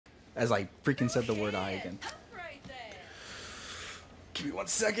as I freaking said the word I again. Give me 1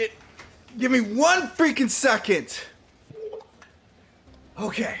 second. Give me 1 freaking second.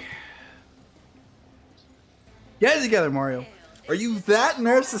 Okay. Get it together, Mario. Are you that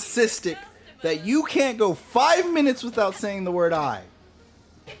narcissistic that you can't go 5 minutes without saying the word I?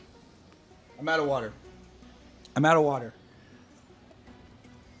 I'm out of water. I'm out of water.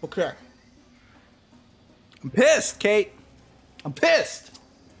 Okay. I'm pissed, Kate. I'm pissed.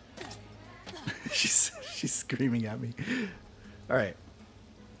 she's screaming at me. All right.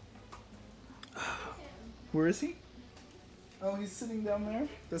 Where is he? Oh, he's sitting down there?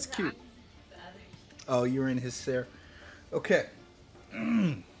 That's cute. Oh, you're in his stare. Okay.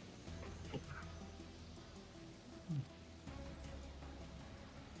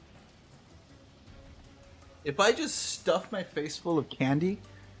 If I just stuff my face full of candy,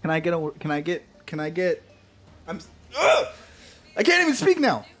 can I get I'm I can't even speak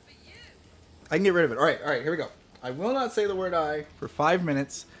now. I can get rid of it. All right, here we go. I will not say the word I for 5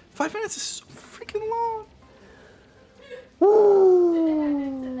 minutes. 5 minutes is so freaking long.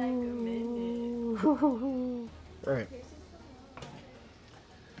 All right.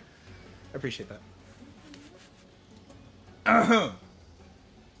 I appreciate that.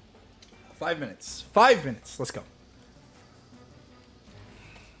 5 minutes. 5 minutes. Let's go.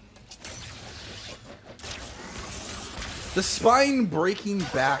 The spine breaking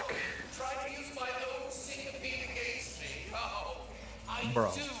back.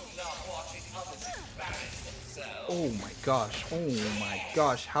 Bro. Oh my gosh. Oh my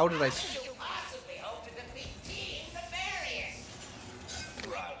gosh. How did I...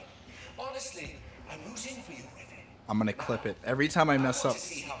 I'm gonna clip it. Every time I mess up,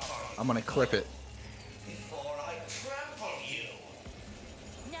 I'm gonna clip it.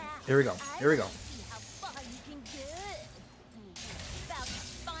 Here we go. Here we go.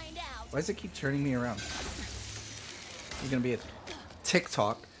 Why does it keep turning me around? It's gonna be a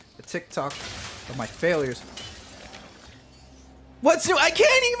TikTok of my failures. What's new? I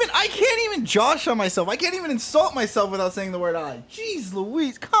can't even josh on myself. I can't even insult myself without saying the word I. Jeez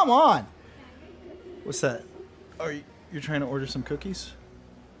Louise, come on. What's that? Are you're trying to order some cookies?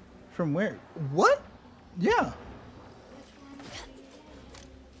 From where? What? Yeah.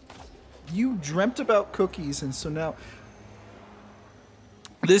 You dreamt about cookies, and so now...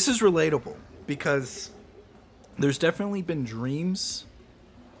 This is relatable, because there's definitely been dreams...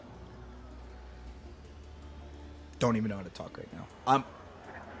 Don't even know how to talk right now.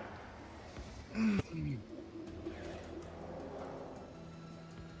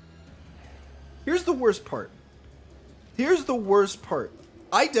 Here's the worst part. Here's the worst part.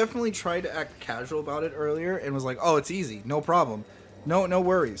 I definitely tried to act casual about it earlier and was like, oh, it's easy. No problem. No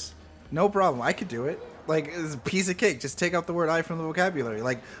worries. No problem. I could do it. Like, it's a piece of cake. Just take out the word I from the vocabulary.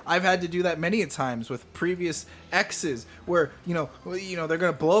 Like, I've had to do that many a times with previous exes where, you know, they're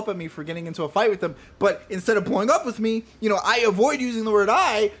going to blow up at me for getting into a fight with them. But instead of blowing up with me, I avoid using the word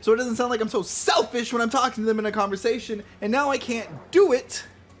I so it doesn't sound like I'm so selfish when I'm talking to them in a conversation. And now I can't do it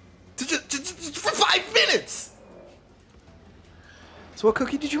just for 5 minutes. So what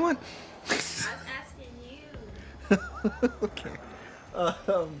cookie did you want? I was asking you. Okay.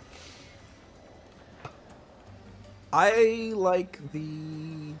 I like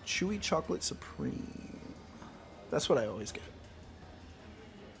the chewy chocolate supreme. That's what I always get.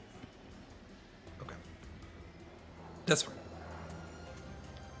 Okay. That's fine.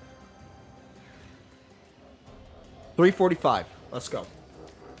 3:45. Let's go.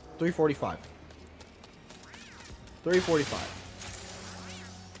 3:45. 3:45.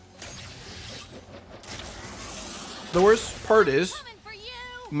 The worst part is,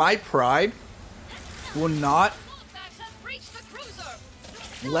 my pride will not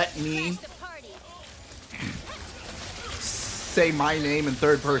let me say my name in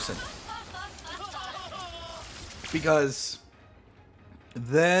third person. Because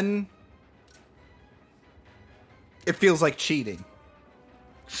then it feels like cheating.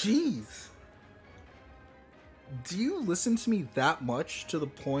 Jeez. Do you listen to me that much to the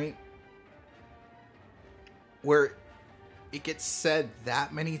point where it gets said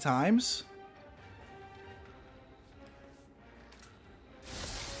that many times?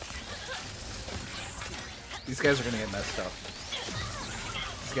 These guys are gonna get messed up.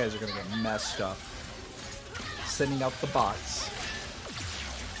 These guys are gonna get messed up. Sending out the bots.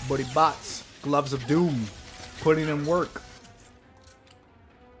 Buddy bots. Gloves of doom. Putting in work.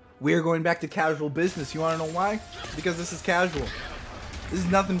 We are going back to casual business. You wanna know why? Because this is casual. This is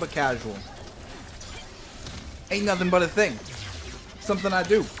nothing but casual. Ain't nothing but a thing. Something I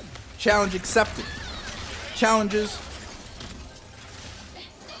do. Challenge accepted. Challenges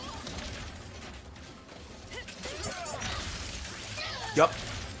Yup.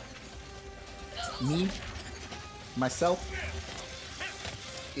 Me, myself,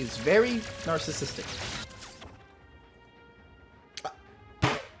 is very narcissistic.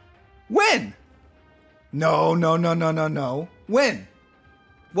 When? No, no, no, no, no, no. When?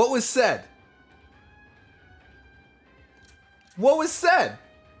 What was said? What was said?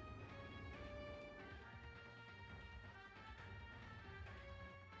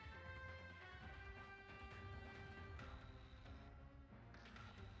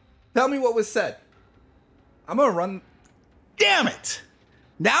 Tell me what was said. I'm gonna run. Damn it!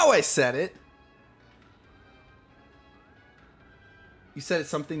 Now I said it. You said it's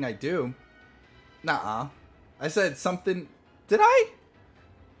something I do. Nuh-uh. I said something. Did I?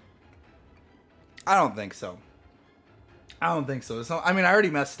 I don't think so. I don't think so. I mean, I already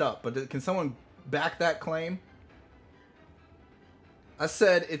messed up, but can someone back that claim? I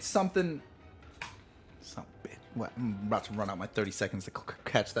said it's something. Some bitch. What? I'm about to run out my 30 seconds to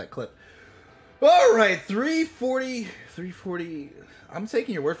catch that clip. All right, 340. 340. I'm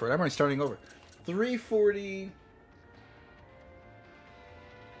taking your word for it. I'm already starting over. 340.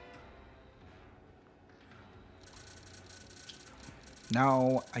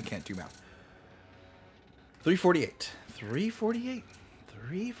 Now I can't do math. 348. 348.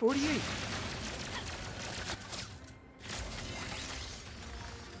 348.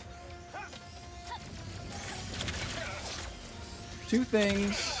 Two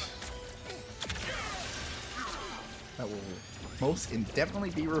things that will most indefinitely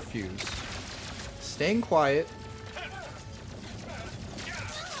be refused. Staying quiet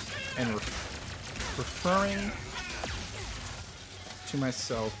and referring to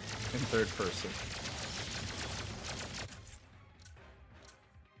myself in third person.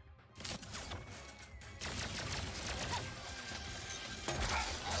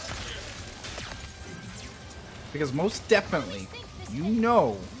 Because most definitely, you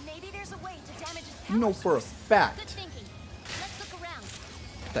know for a fact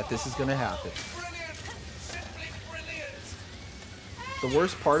that this is gonna happen. The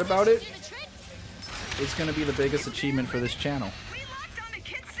worst part about it, it's gonna be the biggest achievement for this channel.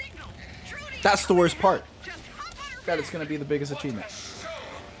 That's the worst part. That it's gonna be the biggest achievement.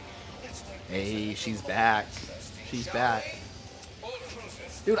 Hey, she's back. She's back.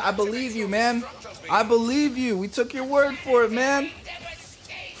 Dude, I believe you, man. I believe you. We took your word for it, man.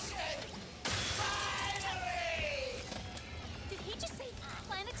 Did he just say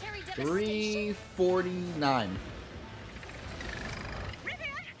planetary devastation? 349. Rivet!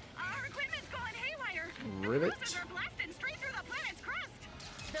 Our equipment's going haywire. Rivet? They're blasting straight through the planet's crust.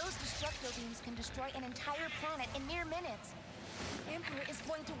 Those destructo beams can destroy an entire planet in mere minutes. Emperor is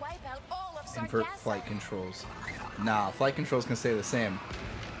going to wipe out all of Sargasso. Invert flight controls. Nah, flight controls can stay the same.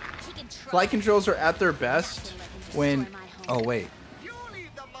 Flight controls are at their best when... Oh, wait.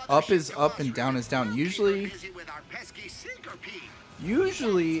 Up is up and down is down. Usually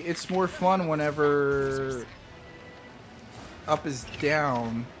it's more fun whenever up is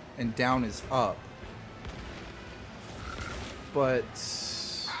down and down is up. But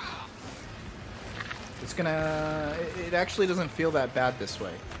it's gonna... It actually doesn't feel that bad this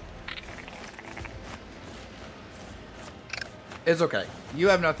way. It's okay. You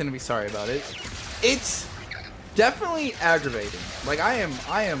have nothing to be sorry about it. It's definitely aggravating. Like, I am...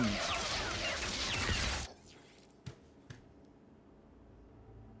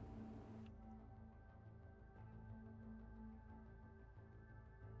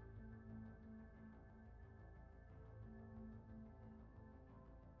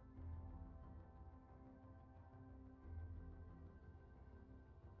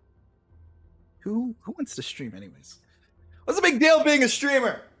 Who wants to stream anyways? What's the big deal being a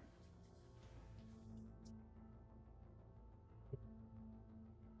streamer?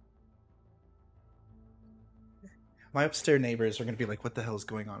 My upstairs neighbors are going to be like, what the hell is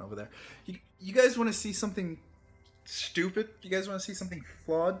going on over there? You guys want to see something stupid? You guys want to see something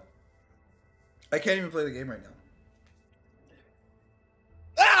flawed? I can't even play the game right now.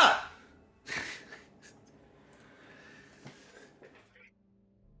 Ah!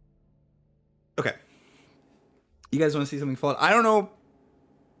 Okay. You guys want to see something flawed? I don't know.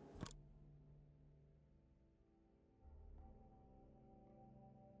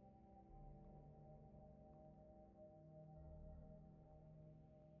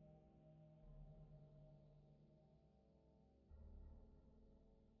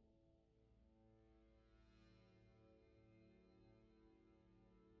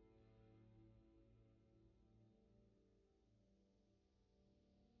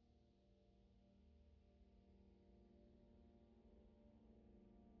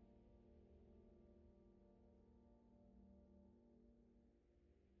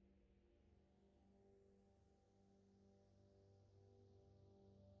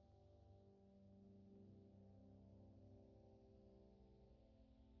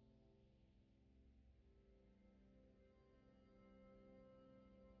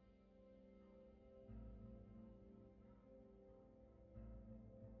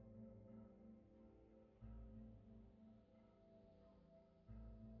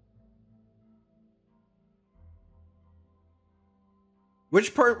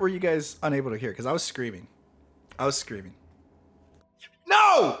 Which part were you guys unable to hear? Because I was screaming. I was screaming.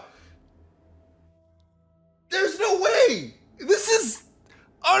 No! There's no way! This is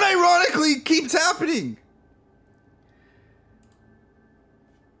unironically keeps happening.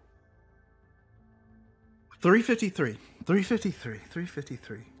 $353.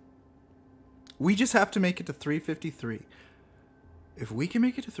 $353. We just have to make it to 353. If we can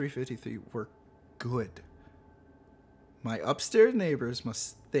make it to 353, we're good. My upstairs neighbors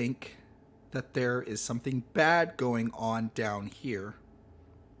must think that there is something bad going on down here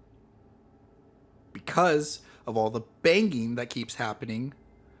because of all the banging that keeps happening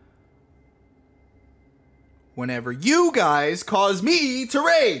whenever you guys cause me to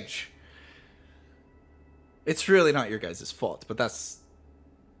rage. It's really not your guys' fault, but that's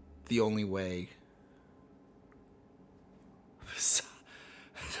the only way.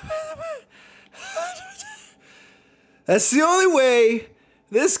 That's the only way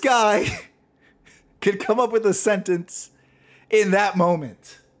this guy could come up with a sentence in that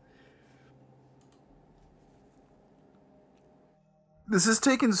moment. This has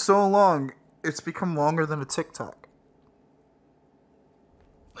taken so long, it's become longer than a TikTok.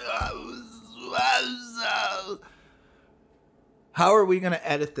 How are we going to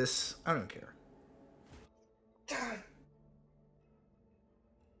edit this? I don't care.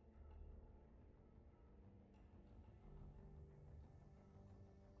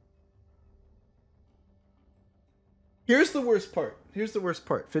 Here's the worst part. Here's the worst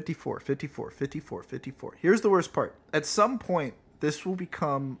part. 54, 54, 54, 54. Here's the worst part. At some point, this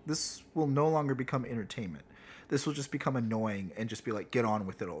will no longer become entertainment. This will just become annoying and just be like, get on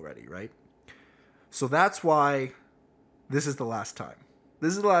with it already, right? So that's why this is the last time.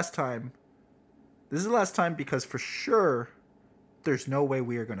 This is the last time. This is the last time because for sure, there's no way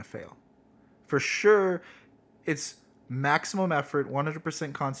we are going to fail. For sure, it's maximum effort,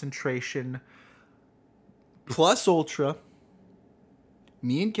 100% concentration, plus Ultra,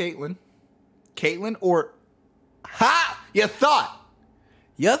 me and Caitlin. Caitlin, or ha! You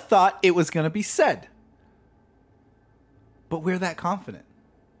thought it was going to be said. But we're that confident.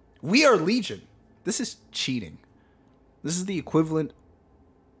 We are Legion. This is cheating. This is the equivalent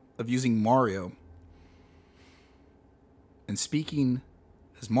of using Mario and speaking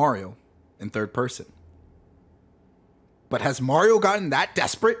as Mario in third person. But has Mario gotten that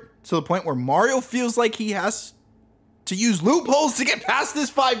desperate to the point where Mario feels like he has to use loopholes to get past this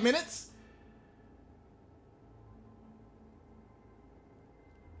 5 minutes?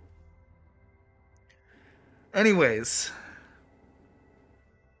 Anyways,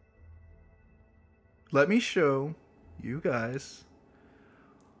 let me show you guys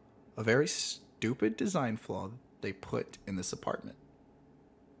a very stupid design flaw they put in this apartment.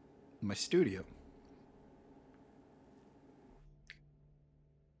 My studio.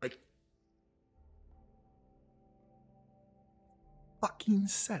 Like, fucking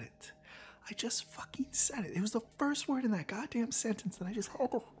said it. I just fucking said it. It was the first word in that goddamn sentence that I just had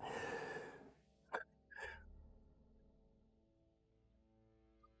to.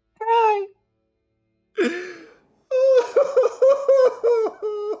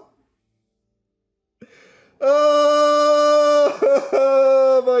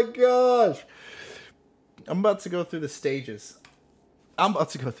 Oh my gosh. I'm about to go through the stages.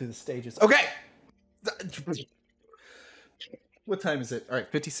 Okay. What time is it? All right,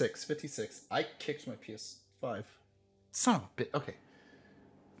 56. I kicked my PS5. Son of a bit. Okay.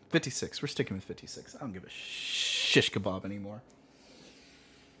 56. We're sticking with 56. I don't give a shish kebab anymore.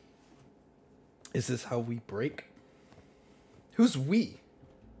 Is this how we break? Who's we?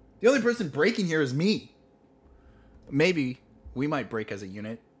 The only person breaking here is me. Maybe we might break as a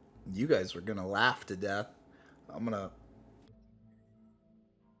unit. You guys are gonna laugh to death. I'm gonna...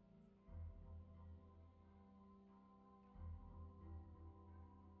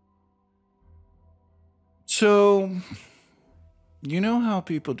 So, you know how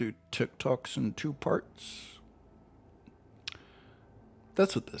people do TikToks in 2 parts?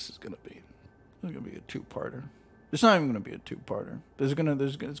 That's what this is gonna be. It's gonna be a 2-parter. It's not even gonna be a 2-parter. It's gonna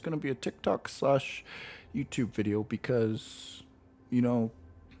be a TikTok / YouTube video because, you know,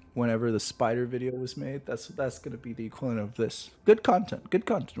 whenever the spider video was made, that's gonna be the equivalent of this. Good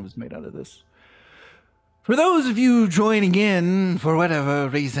content was made out of this. For those of you joining in, for whatever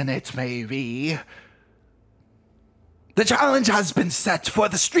reason it may be, the challenge has been set for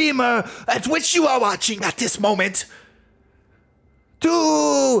the streamer at which you are watching at this moment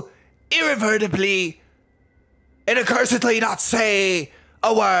to irrevertibly and accursedly not say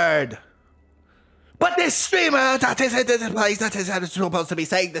a word. But this streamer that is supposed to be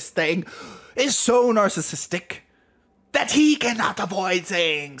saying this thing is so narcissistic that he cannot avoid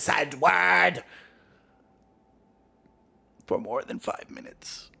saying said word for more than 5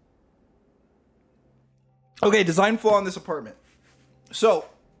 minutes. Okay, design flaw in this apartment. So,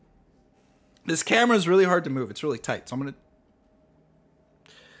 this camera is really hard to move. It's really tight. So I'm going to...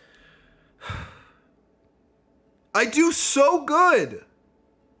 I do so good.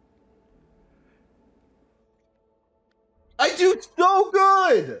 I do so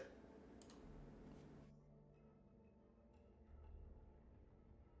good.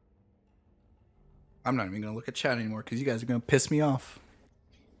 I'm not even going to look at chat anymore because you guys are going to piss me off.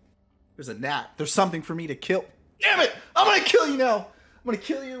 There's a gnat. There's something for me to kill. Damn it! I'm going to kill you now. I'm going to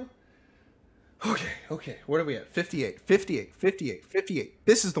kill you. Okay. What are we at? 58.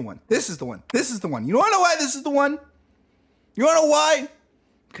 This is the one. You want to know why this is the one? You want to know why?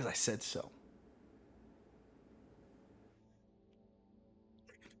 Because I said so.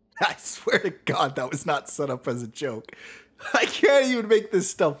 I swear to God, that was not set up as a joke. I can't even make this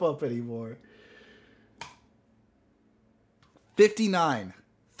stuff up anymore. 59.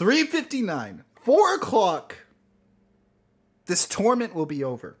 3:59. 4 o'clock. This torment will be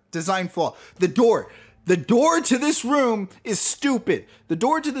over. Design flaw. The door to this room is stupid. The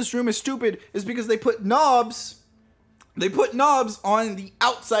door to this room is stupid is because they put knobs. They put knobs on the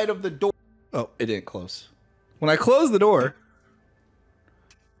outside of the door. Oh, it didn't close. When I close the door,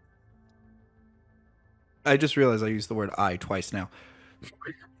 I just realized I used the word I twice now.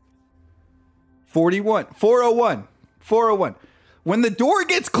 41. 401. 401. When the door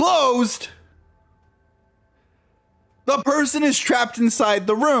gets closed, the person is trapped inside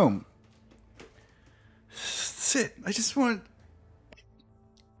the room. That's it. I just wanted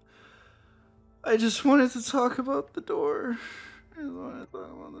to talk about the door.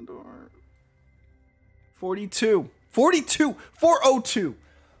 42. 42. 402.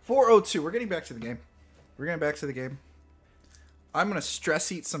 402. We're getting back to the game. I'm going to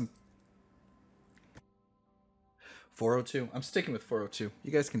stress eat some 402. I'm sticking with 402.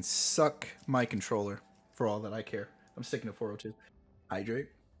 You guys can suck my controller for all that I care. I'm sticking to 402. Hydrate.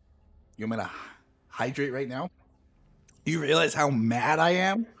 You want me to hydrate right now? You realize how mad I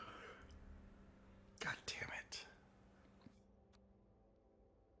am? God damn it.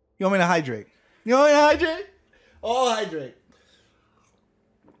 You want me to hydrate? I'll hydrate.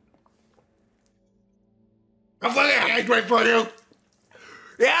 I'm fucking hydrate for you.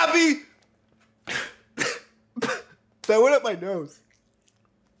 You happy? That went up my nose.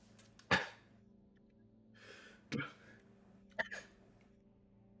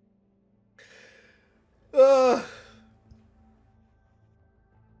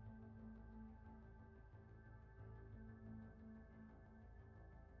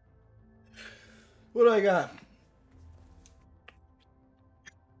 What do I got?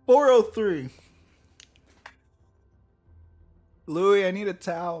 403. Louis, I need a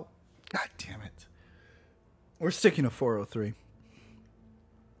towel. God damn it. We're sticking to 403.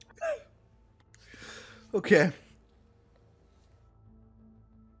 Okay.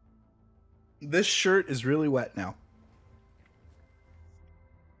 This shirt is really wet now.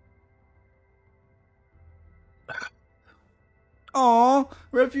 Aw,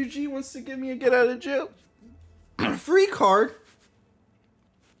 refugee wants to give me a get out of jail free card.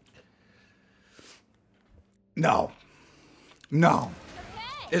 No. Okay.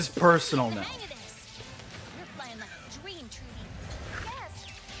 It's personal now.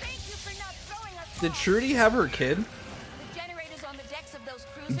 Did Trudy have her kid?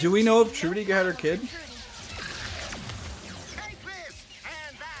 Do we know if Trudy got her kid?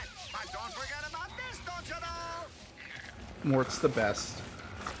 Mort's the best.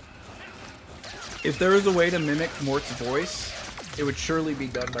 If there was a way to mimic Mort's voice, it would surely be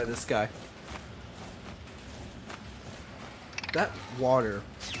done by this guy. That water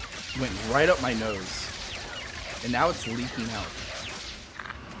went right up my nose, and now it's leaking out.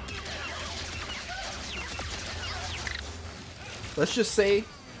 Let's just say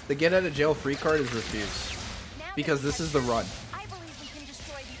the get out of jail free card is refused, because this is the run. I believe we can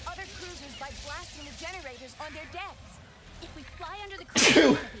destroy the other cruisers by blasting the generators on their decks. If we fly under the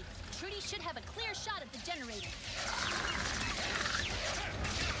cruiser, Trudy should have a clear shot at the generator.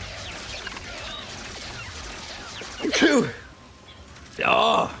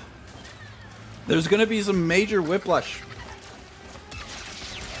 Oh, there's gonna be some major whiplash.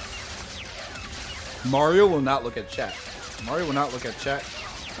 Mario will not look at chat. Mario will not look at chat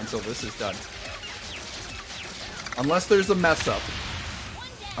until this is done. Unless there's a mess up.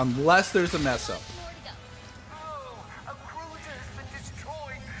 Unless there's a mess up.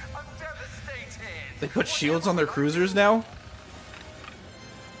 They put shields on their cruisers now?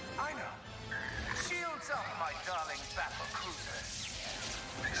 I know. Shields yourself, my darling battle cruiser.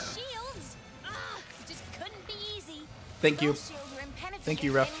 Shields? Ugh, it just couldn't be easy. Thank you. Those shields were impenetrable Thank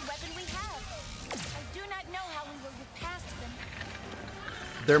you, to ref. any weapon we have. I do not know how we will get past them.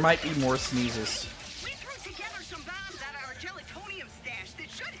 There might be more sneezes. We threw together some bombs out of our gelatonium stash that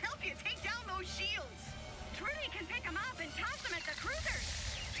should help you take down those shields. Trudy can pick them up and toss them at the cruisers.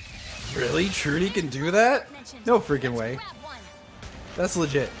 Really? Trudy can do that? No freaking way. Grab one. That's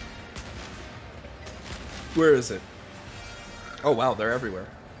legit. Where is it? Oh wow, they're everywhere.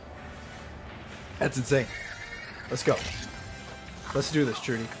 That's insane. Let's go. Let's do this,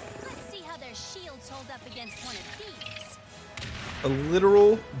 Trudy. Let's see how their shields hold up against one of these. A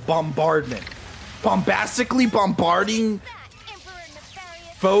literal bombardment. Bombastically bombarding That Emperor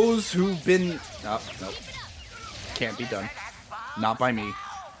Nefarious. foes who've been... Oh, nope. Can't be done. Not by me.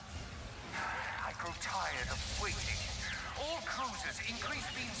 I grow tired of waiting. All cruisers increase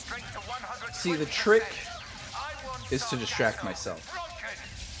beam strength to 100. See, the trick is to distract myself. Oh,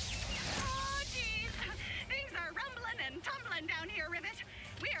 jeez. Things are rumbling and tumbling down here, Rivet.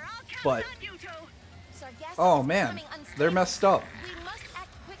 We are all counting But- on you two. Sargasso Oh is man, becoming unstable. they're messed up. We must act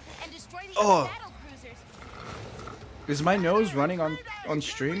quickly and destroy the Oh. other battle cruisers. Is my nose running on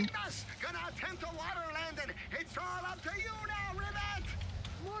stream? Gonna attempt a water landing. It's all up to you now, Rivet.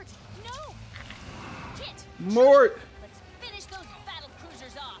 Mort, no! Kit, Mort! let's finish those battle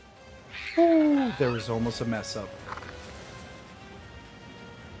cruisers off. Ooh, there was almost a mess up.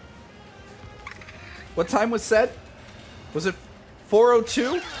 What time was said? Was it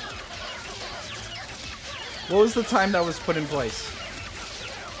 4:02? What was the time that was put in place?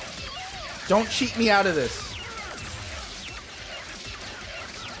 Don't cheat me out of this.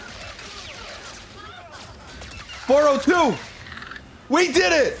 4:02! We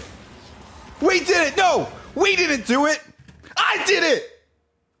did it! We did it! No! We didn't do it! I did it!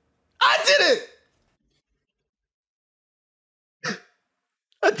 I did it!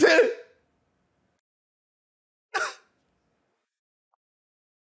 I did it!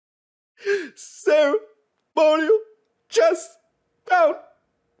 Ceremonial chest pound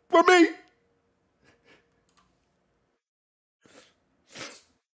for me!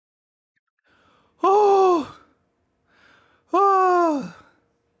 Oh! Oh!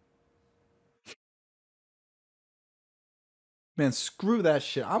 Man, screw that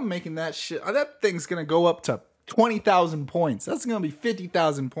shit. I'm making that shit. That thing's gonna go up to 20,000 points. That's gonna be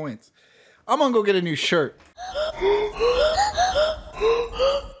 50,000 points. I'm gonna go get a new shirt.